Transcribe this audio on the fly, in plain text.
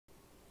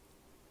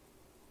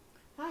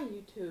Hi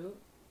YouTube,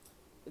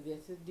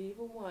 this is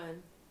Diva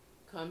One,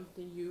 come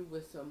to you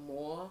with some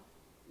more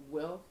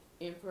wealth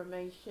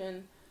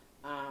information.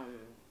 Um,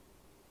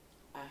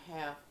 I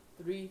have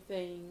three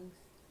things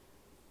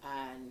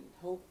and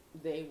hope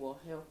they will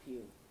help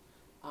you.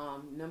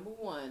 Number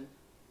one,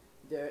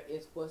 there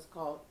is what's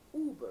called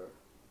Uber,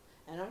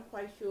 and I'm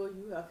quite sure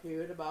you have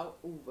heard about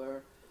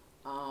Uber.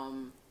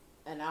 Um,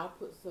 and I'll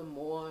put some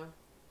more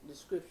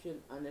description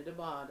under the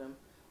bottom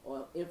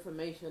or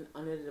information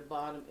under the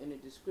bottom in the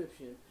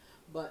description.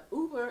 But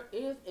Uber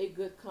is a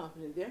good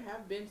company. There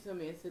have been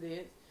some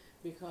incidents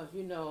because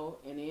in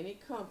any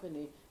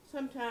company,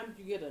 sometimes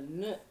you get a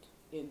nut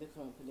in the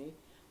company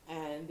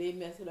and they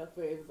mess it up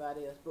for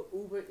everybody else. But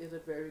Uber is a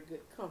very good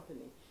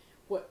company.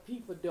 What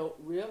people don't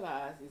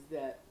realize is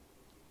that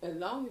as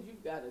long as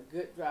you've got a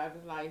good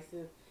driver's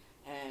license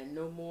and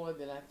no more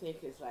than I think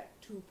it's like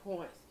 2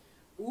 points,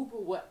 Uber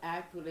will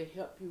actually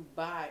help you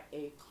buy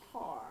a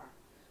car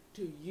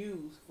to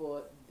use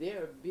for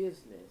their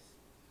business.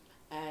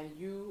 And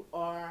you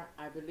are,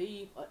 I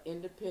believe, an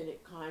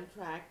independent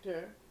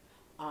contractor.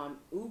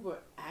 Uber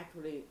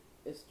actually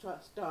is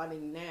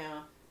starting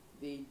now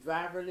the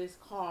driverless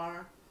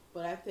car,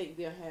 but I think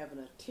they'll have an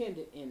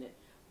attendant in it,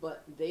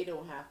 but they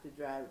don't have to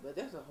drive it. But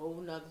that's a whole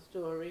nother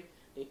story.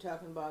 They're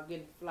talking about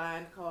getting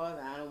flying cars.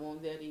 I don't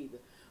want that either.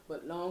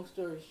 But long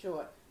story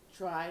short,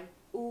 try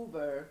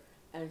Uber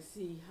and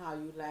see how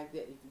you like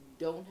that. If you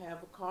don't have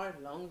a car,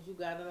 as long as you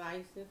got a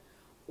license,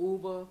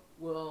 Uber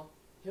will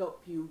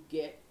help you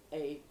get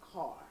a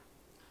car.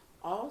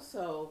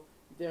 Also,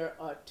 there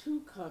are two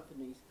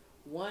companies.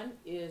 One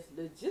is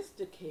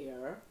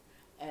Logisticare,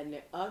 and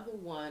the other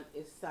one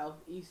is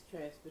Southeast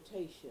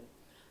Transportation.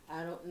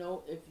 I don't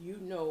know if you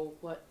know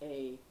what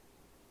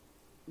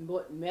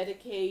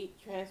Medicaid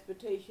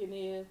transportation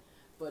is,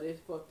 but it's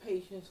for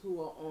patients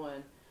who are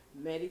on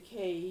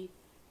Medicaid,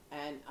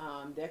 and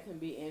that can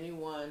be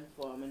anyone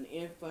from an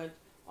infant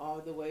all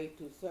the way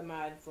to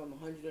somebody from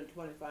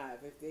 125.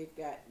 If they've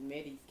got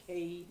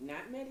Medicaid,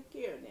 not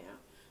Medicare now,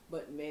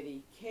 but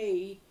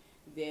Medicaid,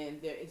 then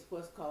there is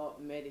what's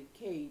called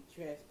Medicaid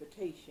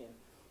transportation.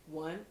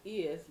 One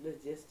is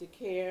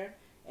Logisticare,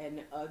 and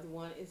the other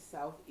one is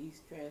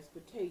Southeast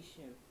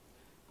Transportation.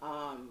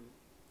 Um,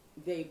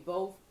 they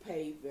both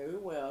pay very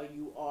well.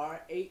 You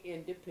are a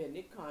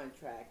independent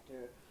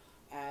contractor,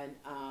 and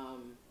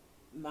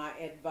my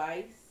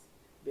advice,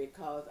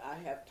 because I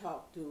have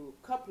talked to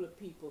a couple of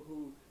people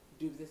who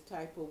do this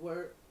type of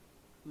work,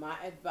 my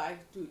advice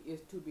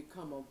is to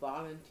become a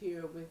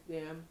volunteer with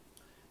them,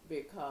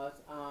 because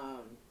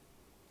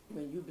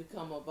when you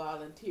become a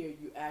volunteer,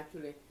 you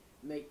actually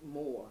make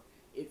more.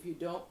 If you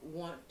don't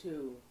want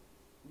to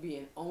be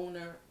an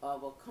owner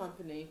of a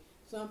company,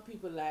 some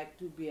people like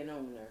to be an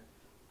owner.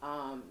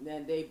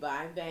 Then they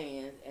buy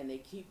vans and they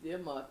keep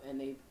them up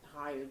and they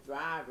hire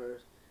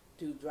drivers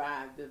to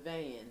drive the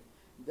van.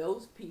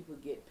 Those people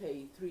get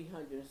paid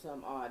 300 and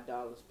some odd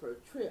dollars per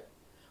trip.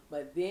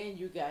 But then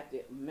you got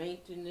the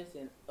maintenance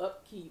and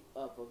upkeep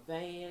of a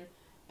van,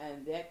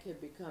 and that can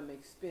become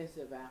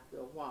expensive after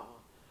a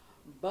while.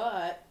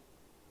 But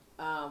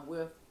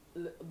with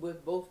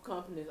both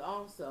companies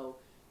also,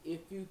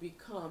 if you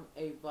become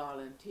a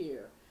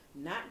volunteer,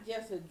 not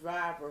just a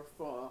driver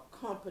for a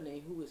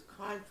company who is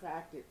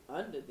contracted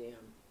under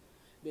them,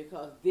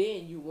 because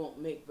then you won't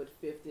make but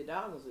 $50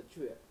 a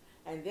trip.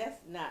 And that's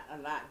not a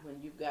lot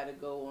when you've got to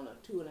go on a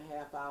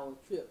 2.5 hour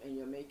trip and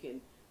you're making,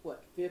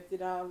 what,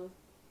 $50?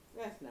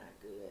 That's not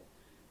good.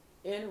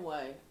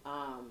 Anyway,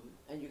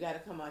 and you got to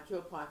come out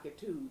your pocket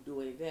too,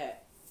 doing it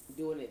that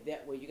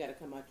way. You got to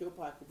come out your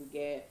pocket with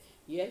gas.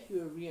 Yes,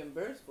 you're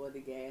reimbursed for the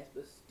gas,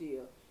 but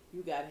still,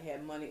 you got to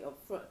have money up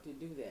front to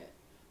do that.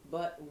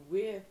 But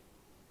with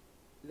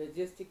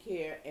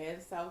Logisticare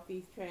and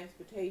Southeast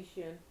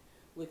Transportation,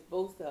 with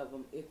both of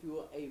them, if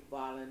you're a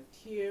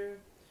volunteer,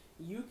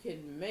 you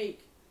can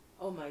make,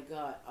 oh my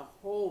God, a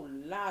whole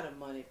lot of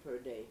money per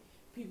day.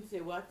 People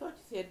say, well, I thought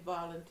you said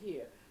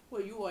volunteer.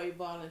 Well, you are a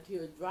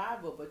volunteer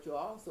driver, but you're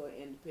also an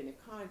independent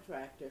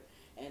contractor,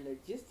 and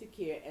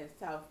Logisticare and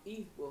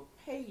Southeast will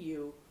pay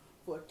you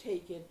for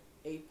taking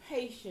a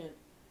patient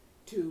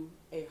to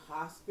a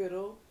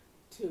hospital,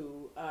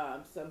 to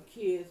some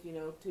kids,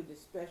 to the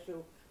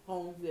special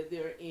homes that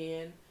they're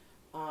in.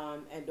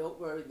 And don't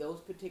worry,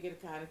 those particular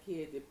kind of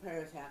kids, the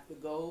parents have to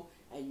go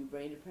and you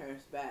bring the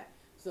parents back.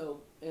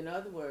 So, in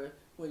other words,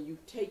 when you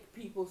take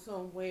people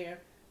somewhere,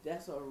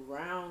 that's a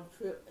round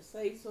trip.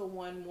 Say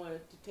someone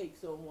wanted to take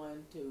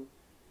someone to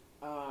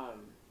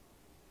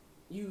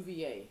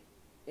UVA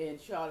in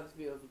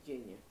Charlottesville,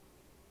 Virginia.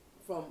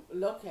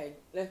 Okay,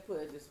 let's put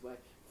it this way.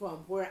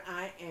 From where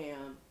I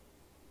am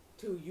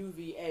to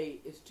UVA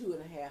is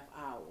 2.5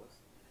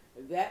 hours.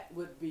 That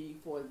would be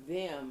for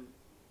them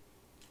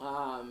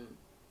um,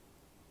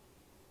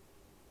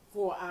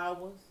 4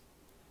 hours.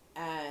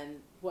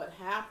 And what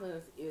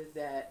happens is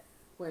that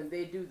when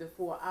they do the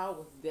 4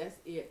 hours, that's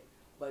it.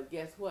 But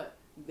guess what?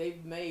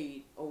 They've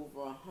made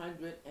over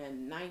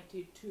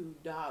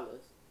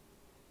 $192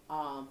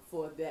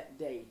 for that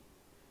day.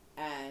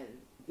 And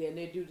Then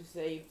they do the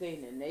same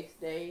thing the next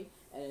day,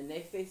 and the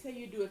next day. Say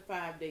you do it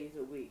 5 days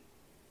a week.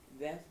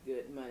 That's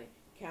good money.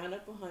 Count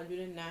up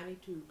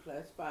 192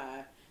 plus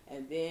 5,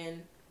 and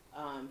then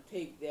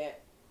take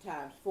that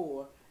times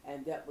 4,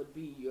 and that would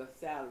be your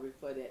salary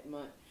for that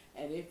month.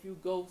 And if you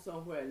go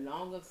somewhere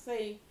longer,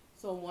 say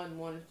someone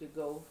wanted to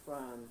go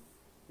from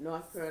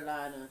North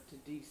Carolina to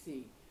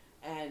D.C.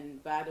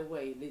 And by the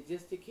way,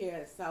 Logistic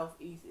Care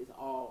Southeast is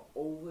all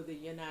over the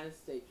United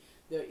States.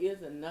 There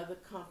is another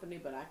company,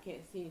 but I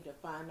can't seem to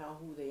find out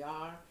who they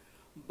are.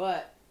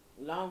 But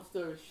long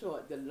story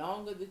short, the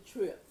longer the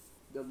trip,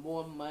 the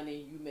more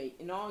money you make.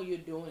 And all you're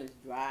doing is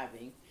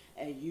driving.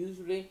 And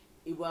usually,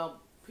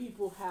 well,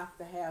 people have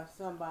to have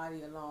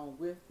somebody along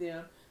with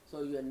them,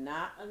 so you're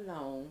not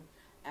alone.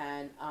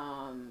 And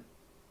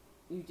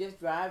you just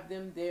drive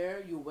them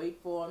there. You wait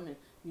for them,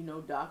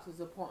 and doctor's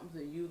appointments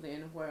are usually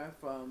anywhere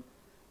from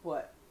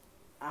what,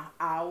 an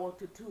hour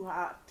to 2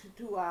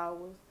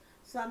 hours,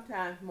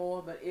 sometimes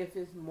more. But if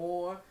it's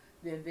more,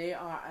 then they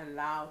are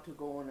allowed to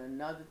go on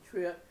another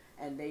trip,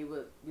 and they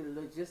will, the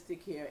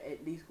logistic here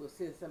at least will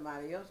send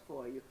somebody else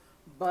for you.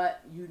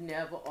 But you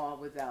never are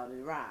without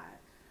a ride.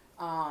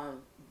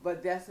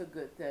 But that's a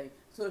good thing.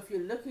 So if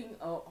you're looking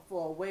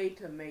for a way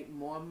to make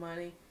more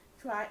money,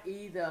 try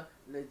either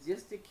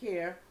Logistic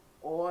Care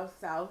or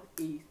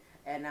Southeast,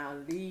 and I'll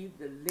leave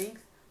the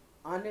links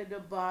under the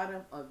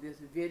bottom of this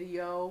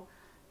video.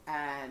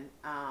 And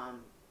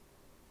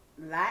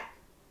like,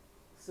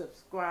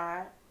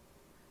 subscribe,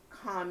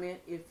 comment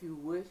if you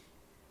wish.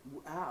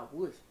 I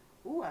wish.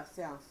 Ooh, I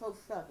sound so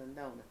southern,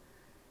 don't I?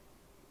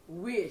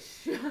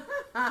 Wish.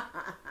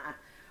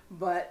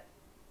 But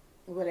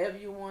whatever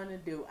you want to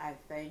do, I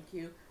thank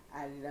you.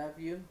 I love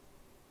you.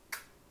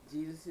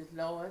 Jesus is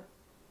Lord.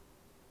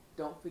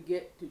 Don't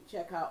forget to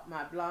check out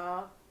my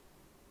blog.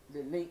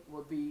 The link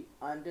will be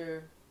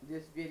under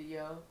this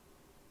video.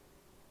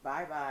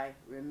 Bye-bye.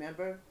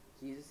 Remember,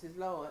 Jesus is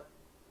Lord.